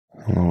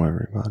Hello,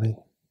 everybody.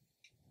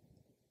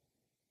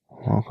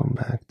 Welcome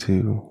back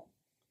to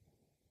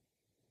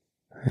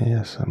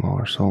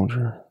ASMR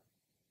Soldier.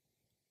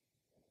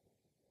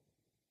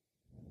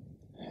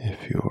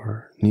 If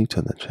you're new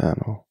to the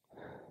channel,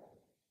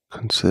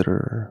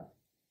 consider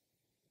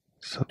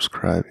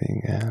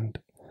subscribing and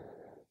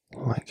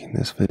liking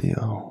this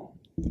video.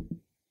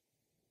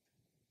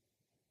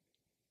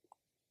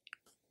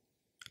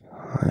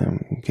 I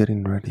am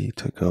getting ready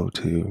to go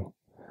to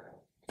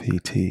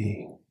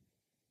PT,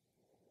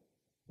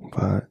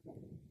 but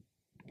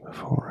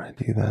before I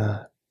do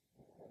that,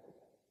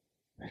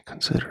 I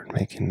considered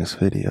making this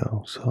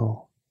video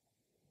so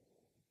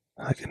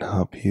I can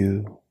help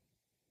you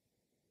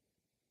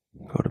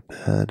go to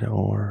bed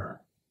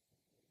or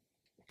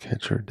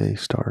get your day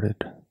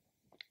started.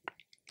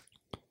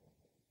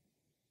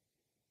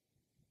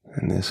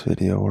 In this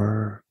video,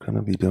 we're going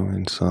to be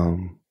doing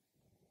some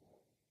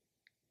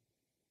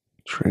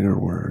trigger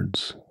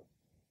words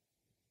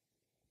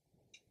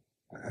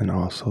and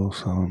also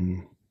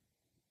some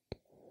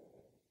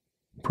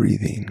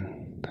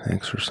breathing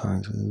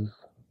exercises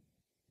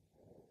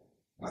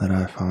that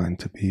I find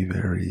to be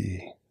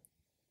very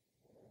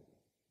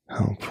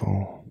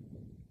helpful.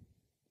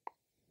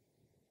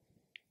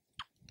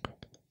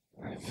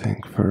 I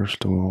think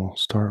first we'll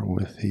start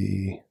with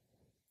the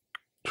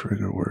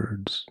trigger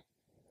words.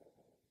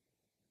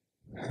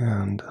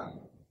 And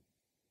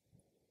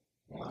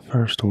the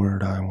first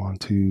word I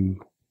want to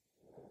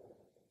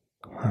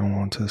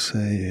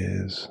say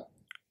is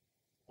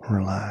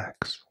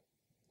relax,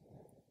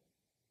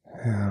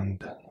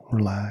 and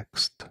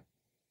relaxed,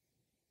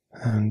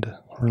 and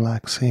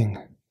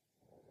relaxing.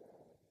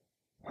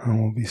 I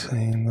will be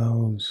saying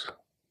those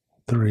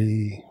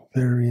three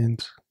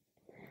variants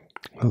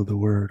of the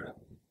word.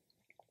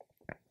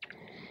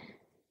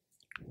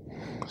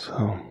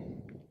 So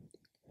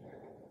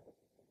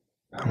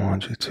I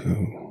want you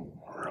to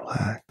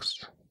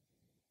relax,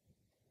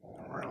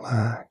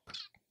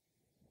 relax,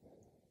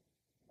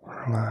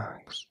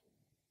 relax,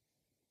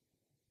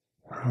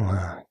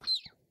 relax.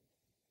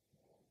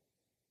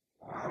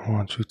 I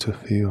want you to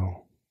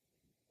feel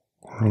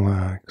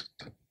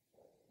relaxed.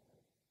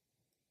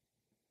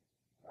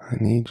 I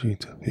need you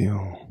to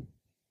feel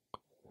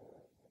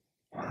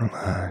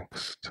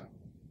relaxed.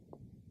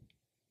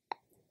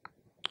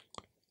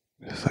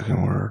 The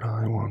second word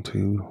I want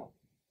to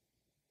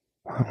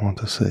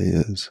say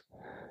is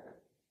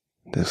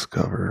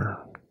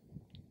discover.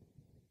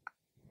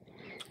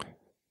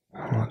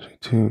 I want you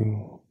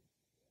to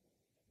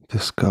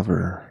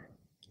discover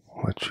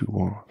what you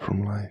want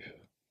from life.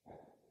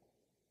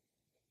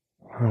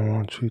 I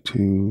want you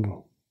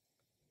to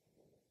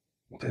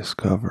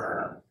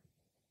discover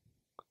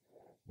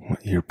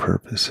what your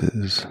purpose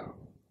is,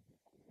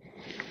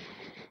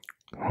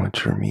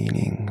 what your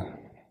meaning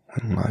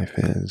in life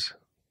is.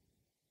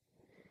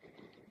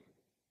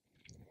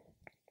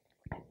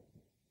 I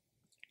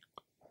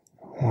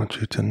want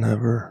you to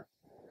never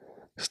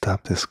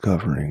stop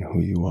discovering who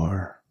you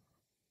are,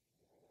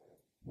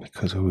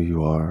 because who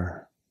you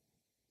are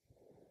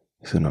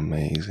is an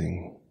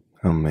amazing,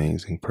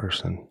 amazing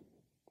person.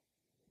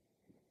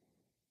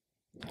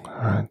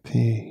 Alright,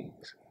 the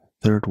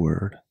third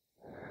word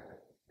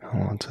I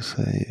want to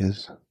say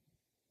is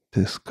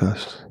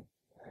discuss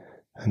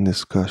and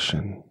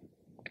discussion.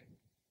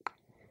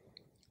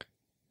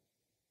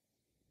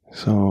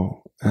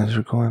 So, as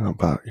you're going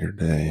about your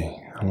day,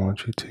 I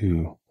want you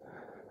to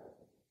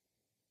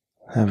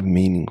have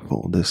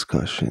meaningful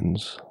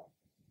discussions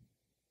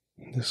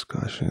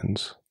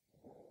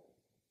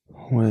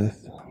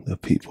with the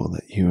people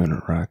that you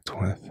interact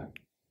with.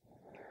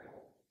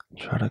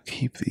 Try to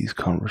keep these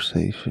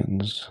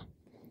conversations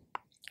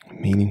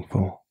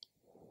meaningful.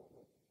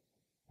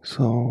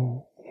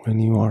 So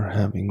when you are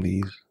having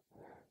these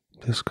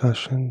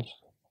discussions,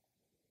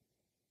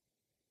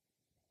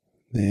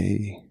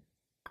 they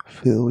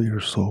fill your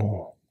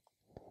soul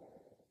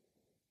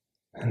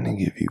and they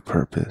give you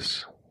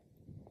purpose.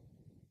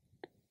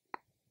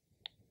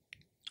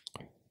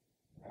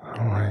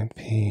 Alright,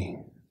 the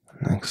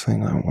next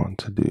thing I want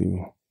to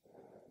do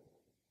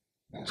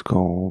is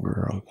go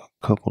over a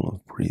couple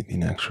of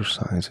breathing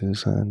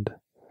exercises, and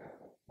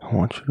I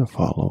want you to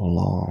follow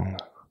along.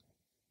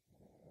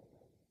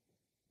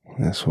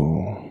 This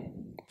will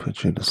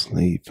put you to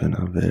sleep in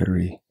a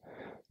very,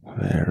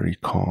 very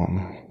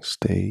calm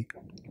state.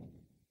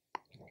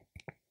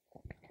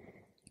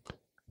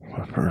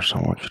 But first, I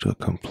want you to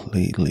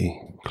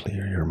completely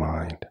clear your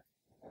mind.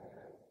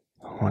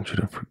 I want you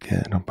to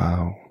forget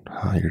about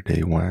how your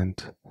day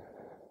went,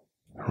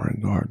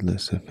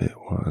 regardless if it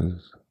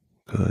was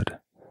good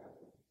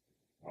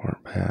or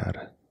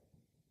bad.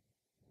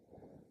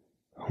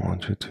 I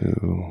want you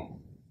to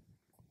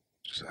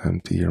just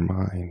empty your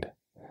mind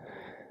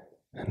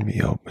and be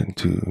open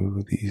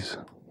to these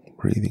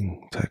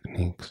breathing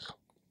techniques.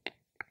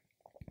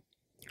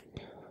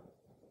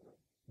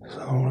 So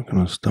we're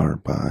going to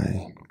start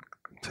by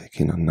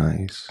taking a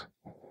nice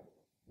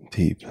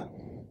deep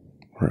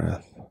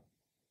breath.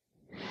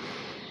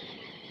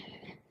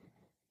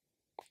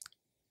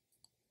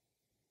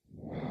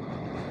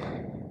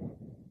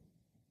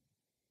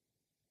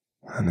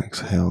 and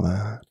exhale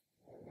that.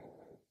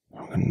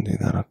 We're going to do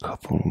that a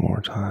couple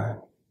more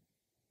times.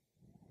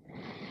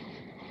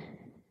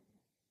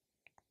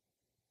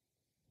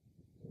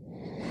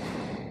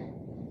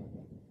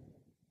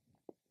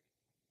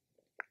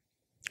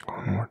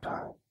 One more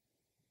time.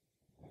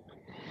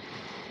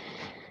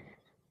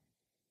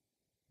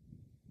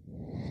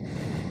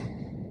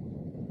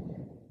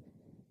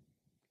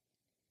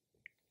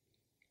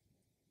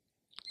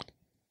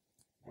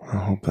 I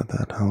hope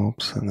that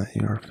helps and that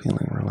you are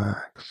feeling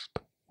relaxed.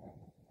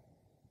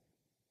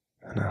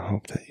 And I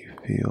hope that you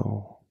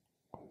feel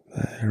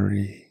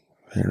very,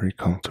 very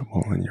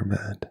comfortable in your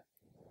bed.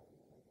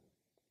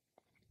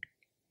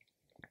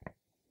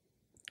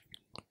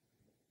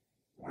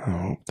 I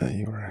hope that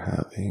you are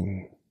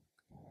having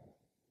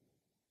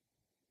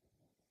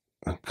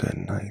a good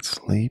night's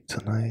sleep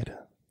tonight.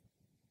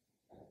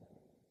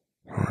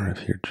 Or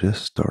if you're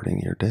just starting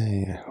your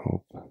day, I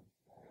hope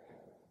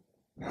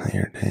that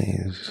your day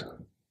is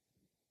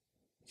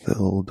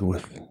filled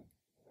with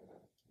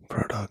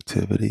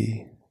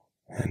productivity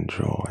and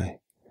joy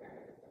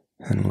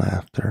and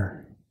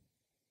laughter.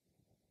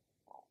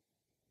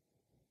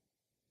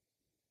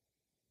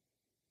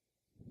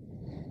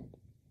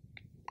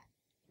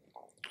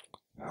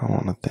 I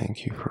want to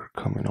thank you for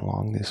coming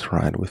along this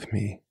ride with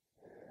me.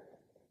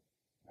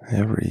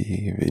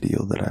 Every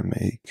video that I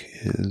make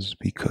is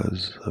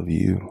because of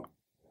you,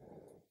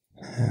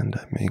 and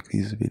I make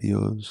these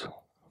videos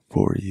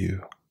for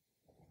you.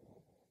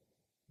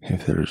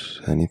 If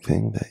there's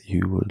anything that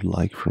you would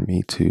like for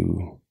me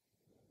to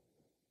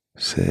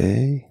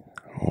say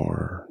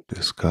or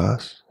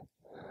discuss,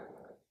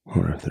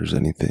 or if there's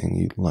anything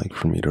you'd like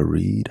for me to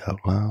read out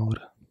loud,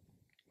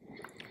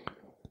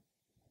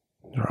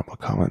 drop a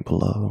comment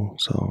below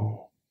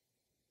so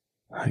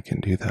I can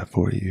do that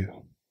for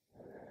you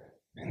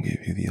and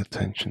give you the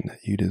attention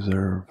that you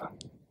deserve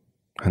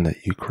and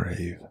that you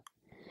crave.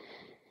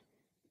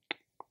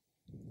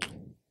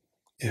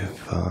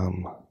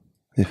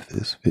 If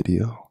this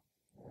video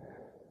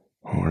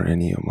or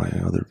any of my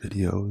other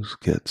videos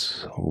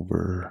gets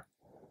over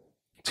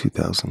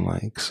 2,000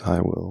 likes,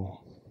 I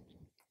will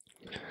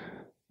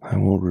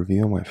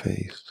reveal my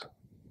face.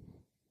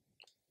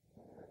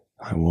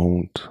 I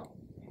won't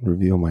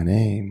reveal my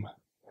name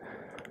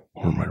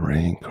or my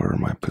rank or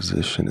my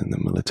position in the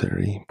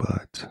military,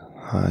 but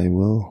I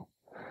will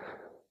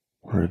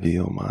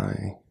reveal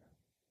my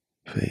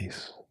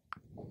face.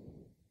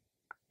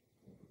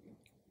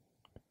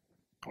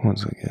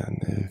 Once again,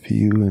 if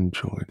you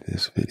enjoyed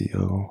this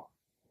video,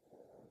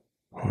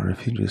 or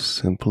if you just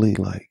simply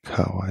like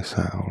how I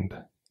sound,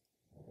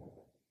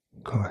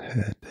 go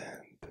ahead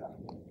and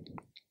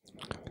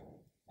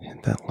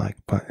hit that like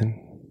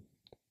button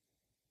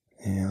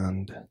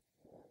and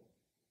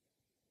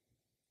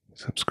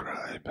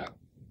subscribe.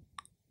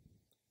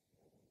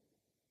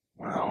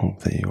 I hope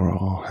that you are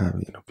all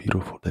having a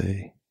beautiful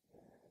day,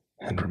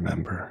 and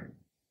remember,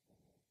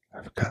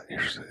 I've got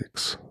your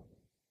six.